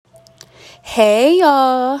Hey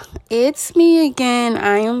y'all, it's me again.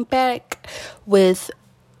 I am back with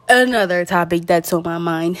another topic that's on my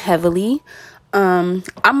mind heavily.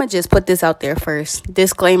 I'ma just put this out there first.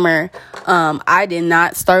 Disclaimer, I did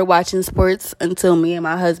not start watching sports until me and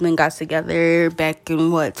my husband got together back in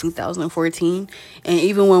 2014. And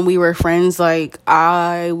even when we were friends,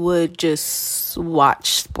 I would just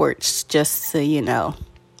watch sports just to,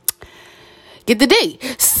 get the date.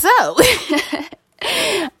 So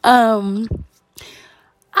my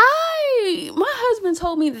husband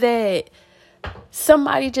told me that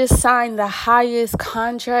somebody just signed the highest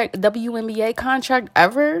contract, WNBA contract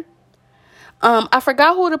ever. I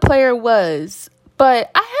forgot who the player was,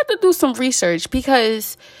 but I had to do some research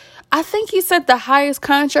because I think he said the highest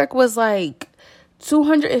contract was like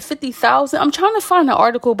 250,000. I'm trying to find the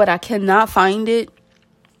article, but I cannot find it.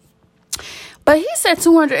 But he said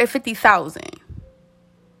 250,000.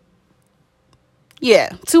 Yeah,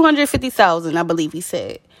 250,000, I believe he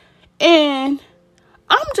said. And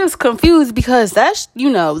I'm just confused because that's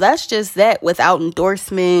just that without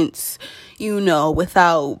endorsements,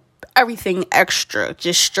 without everything extra,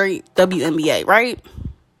 just straight WNBA, right?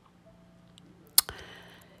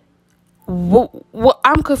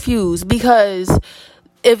 I'm confused because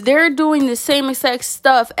if they're doing the same exact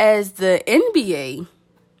stuff as the NBA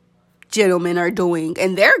gentlemen are doing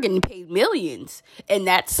and they're getting paid millions and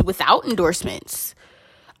that's without endorsements,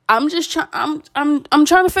 I'm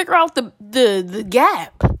trying to figure out the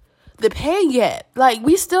gap, the pay gap. Like,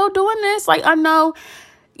 we still doing this? Like, I know,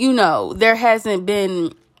 there hasn't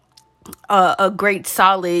been a great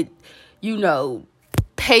solid,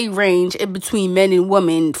 pay range in between men and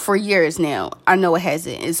women for years now. I know it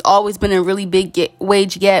hasn't. It's always been a really big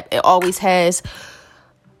wage gap. It always has.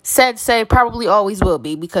 Sad to say, probably always will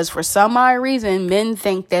be, because for some odd reason, men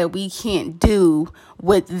think that we can't do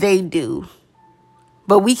what they do,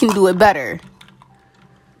 but we can do it better.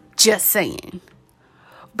 Just saying.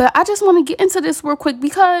 But I just want to get into this real quick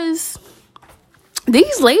because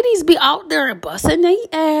these ladies be out there busting their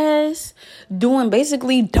ass, doing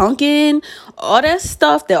basically dunking, all that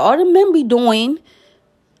stuff that all the men be doing,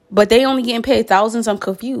 but they only getting paid thousands. I'm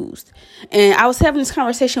confused. And I was having this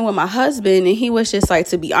conversation with my husband, and he was just like,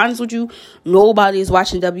 to be honest with you, nobody is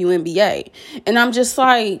watching WNBA. And I'm just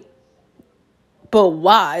like, but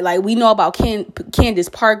why? Like, we know about Candace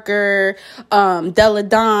Parker, Della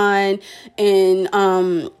Dawn, and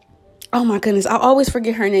oh my goodness, I always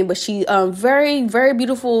forget her name, but she very, very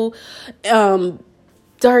beautiful,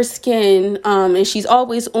 dark skin, and she's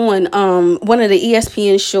always on one of the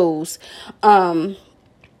ESPN shows.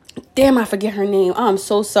 Damn, I forget her name. I'm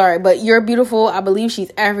so sorry, but you're beautiful. I believe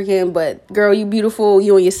she's African, but girl, you beautiful.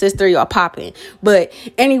 You and your sister, y'all popping. But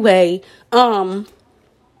anyway, I'm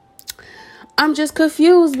just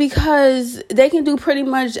confused because they can do pretty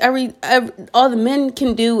much every all the men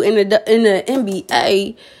can do in the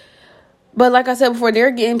NBA. But like I said before,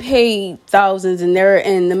 they're getting paid thousands and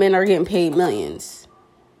the men are getting paid millions.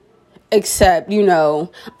 Except,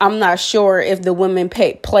 I'm not sure if the women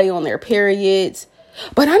play on their periods.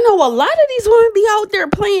 But I know a lot of these women be out there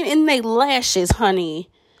playing in their lashes, honey.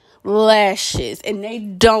 Lashes. And they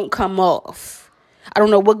don't come off. I don't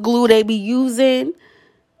know what glue they be using,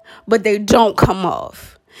 but they don't come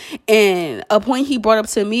off. And a point he brought up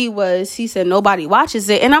to me was, he said nobody watches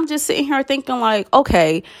it. And I'm just sitting here thinking like,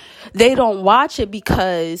 okay, they don't watch it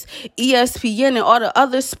because ESPN and all the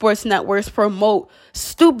other sports networks promote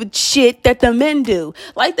stupid shit that the men do.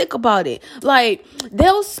 Like, think about it. Like,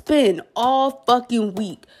 they'll spend all fucking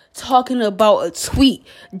week talking about a tweet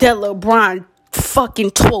that LeBron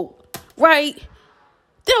fucking told, right?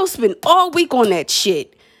 They'll spend all week on that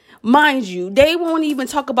shit. Mind you, they won't even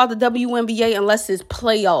talk about the WNBA unless it's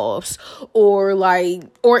playoffs or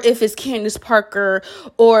if it's Candace Parker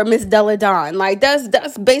or Miss Della Dawn. Like,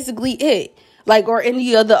 that's basically it. Like, or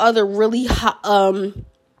any of the other really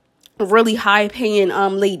high paying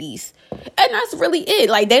ladies. And that's really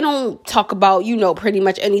it. Like, they don't talk about, pretty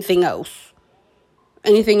much anything else.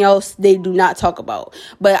 Anything else they do not talk about.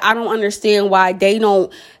 But I don't understand why they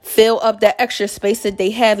don't fill up that extra space that they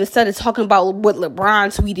have instead of talking about what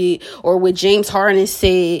LeBron tweeted or what James Harden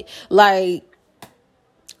said. Like,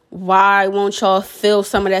 why won't y'all fill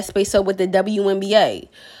some of that space up with the WNBA?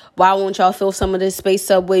 Why won't y'all fill some of this space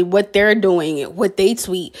up with what they're doing and what they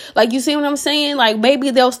tweet? Like, you see what I'm saying? Like, maybe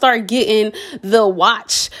they'll start getting the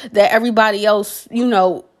watch that everybody else,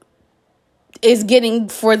 is getting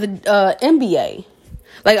for the NBA.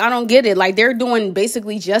 Like, I don't get it. Like, they're doing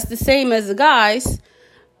basically just the same as the guys,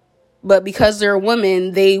 but because they're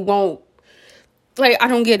women, they won't. Like, I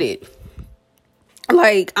don't get it.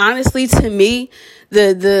 Like, honestly, to me,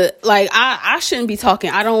 the like I shouldn't be talking.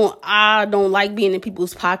 I don't like being in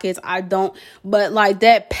people's pockets. I don't, but like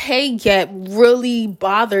that pay gap really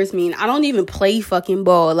bothers me. And I don't even play fucking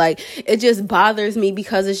ball. Like it just bothers me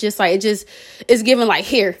because it's just like it's given like,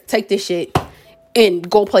 here, take this shit and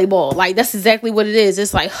go play ball. Like that's exactly what it is.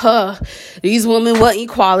 It's like, these women want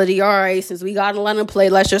equality. All right, since we gotta let them play,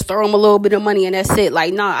 let's just throw them a little bit of money and that's it.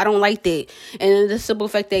 Like, nah, I don't like that. And the simple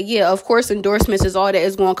fact that, yeah, of course endorsements is all that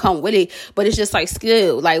is gonna come with it, but it's just like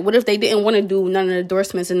skill. Like, what if they didn't want to do none of the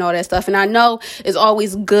endorsements and all that stuff? And I know it's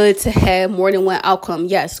always good to have more than one outcome.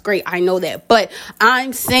 Yes, great, I know that, but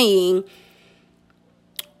I'm saying,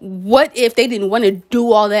 what if they didn't want to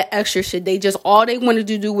do all that extra shit? All they wanted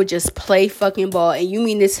to do was just play fucking ball. And you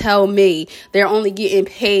mean to tell me they're only getting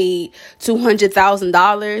paid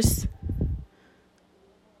 $200,000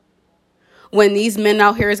 when these men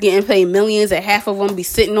out here is getting paid millions and half of them be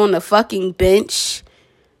sitting on the fucking bench?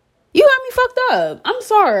 You got me fucked up. I'm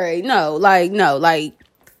sorry. No.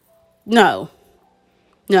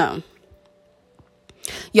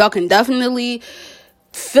 Y'all can definitely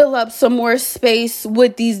fill up some more space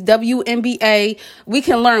with these WNBA. We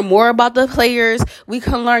can learn more about the players. We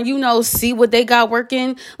can learn, see what they got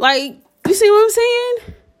working. Like, you see what I'm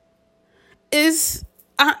saying?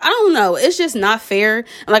 I don't know. It's just not fair.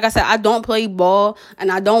 And like I said, I don't play ball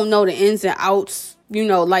and I don't know the ins and outs,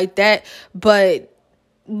 like that. But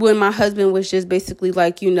when my husband was just basically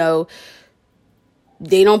like, they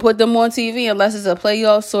don't put them on TV unless it's a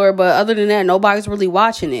playoff tour. But other than that, nobody's really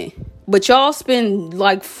watching it. But y'all spend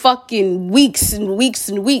like fucking weeks and weeks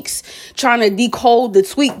and weeks trying to decode the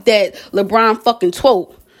tweet that LeBron fucking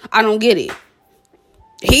tweeted. I don't get it.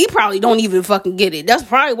 He probably don't even fucking get it. That's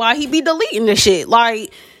probably why he be deleting the shit.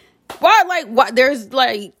 Like, why? Like, what? There's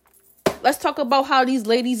like, let's talk about how these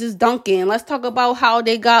ladies is dunking. Let's talk about how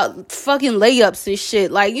they got fucking layups and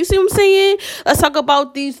shit. Like, you see what I'm saying? Let's talk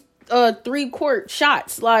about these 3-court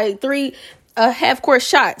shots. Like, half-court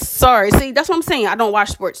shots. Sorry. See, that's what I'm saying. I don't watch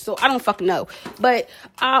sports, so I don't fucking know. But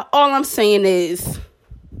all I'm saying is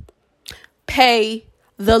pay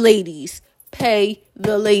the ladies. Pay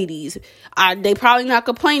the ladies. They probably not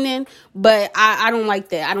complaining, but I don't like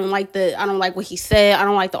that. I don't like what he said. I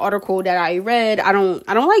don't like the article that I read. I don't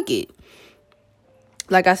like it.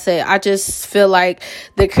 Like I said, I just feel like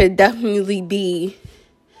there could definitely be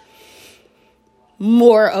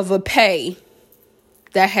more of a pay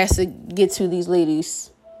that has to get to these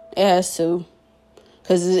ladies. It has to.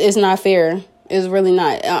 Because it's not fair. It's really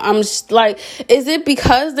not. I'm just like, is it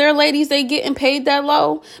because they're ladies they getting paid that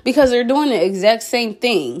low? Because they're doing the exact same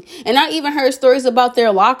thing. And I even heard stories about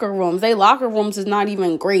their locker rooms. Their locker rooms is not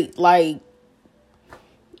even great. Like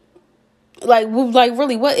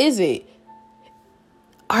really, what is it?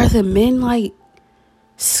 Are the men like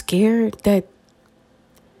scared that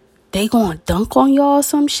they gonna dunk on y'all or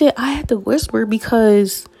some shit? I had to whisper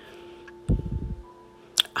because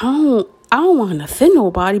I don't want to offend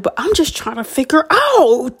nobody, but I'm just trying to figure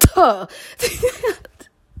out. I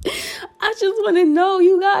just want to know,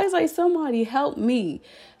 you guys, like, somebody help me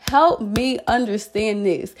understand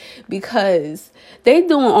this, because they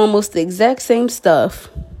doing almost the exact same stuff.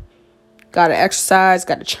 Gotta exercise,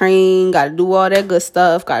 gotta train, gotta do all that good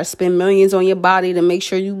stuff, gotta spend millions on your body to make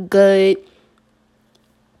sure you good,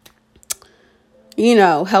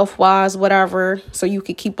 health-wise, whatever, so you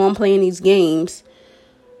can keep on playing these games.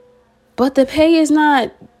 But the pay is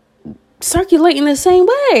not circulating the same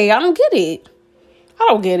way. I don't get it.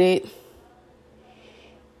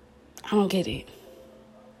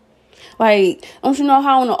 Like, don't you know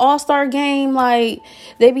how in the All-Star game, like,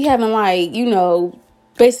 they be having, like,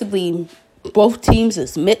 basically both teams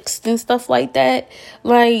is mixed and stuff like that?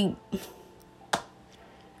 Like,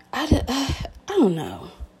 I don't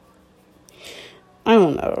know.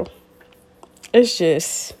 It's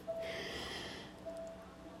just,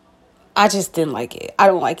 I just didn't like it. I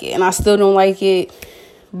don't like it. And I still don't like it.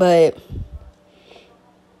 But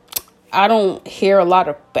I don't hear a lot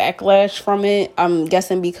of backlash from it. I'm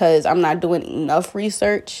guessing because I'm not doing enough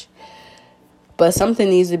research. But something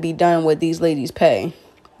needs to be done with these ladies' pay.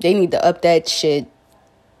 They need to up that shit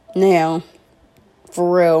now.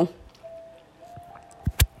 For real.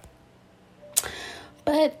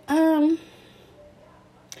 But,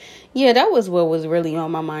 yeah, that was what was really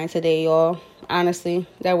on my mind today, y'all. Honestly,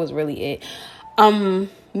 that was really it.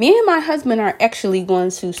 Me and my husband are actually going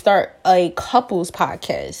to start a couples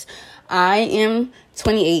podcast. I am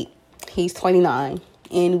 28. He's 29.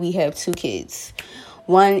 And we have 2 kids.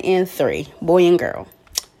 1 and 3. Boy and girl.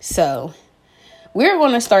 So, we're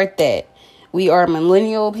going to start that. We are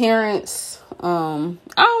millennial parents. I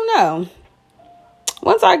don't know.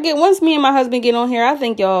 Once me and my husband get on here, I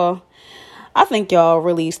think y'all I think y'all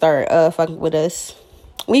really start fucking with us.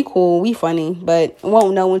 We cool, we funny, but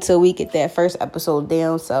won't know until we get that first episode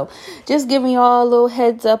down. So just giving y'all a little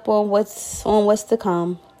heads up on what's to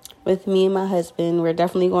come with me and my husband. We're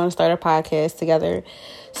definitely going to start a podcast together.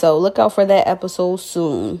 So look out for that episode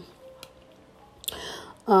soon.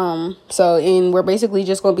 And we're basically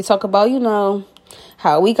just going to be talking about,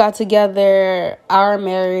 how we got together, our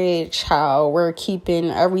marriage, how we're keeping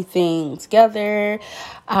everything together,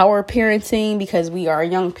 our parenting, because we are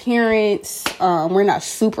young parents. We're not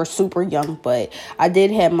super, super young, but I did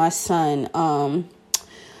have my son,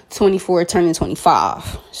 24 turning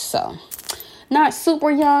 25. So not super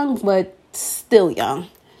young, but still young.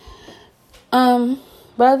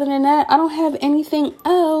 But other than that, I don't have anything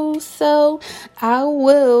else. So I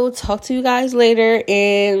will talk to you guys later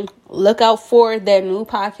and look out for that new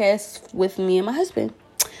podcast with me and my husband.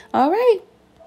 All right.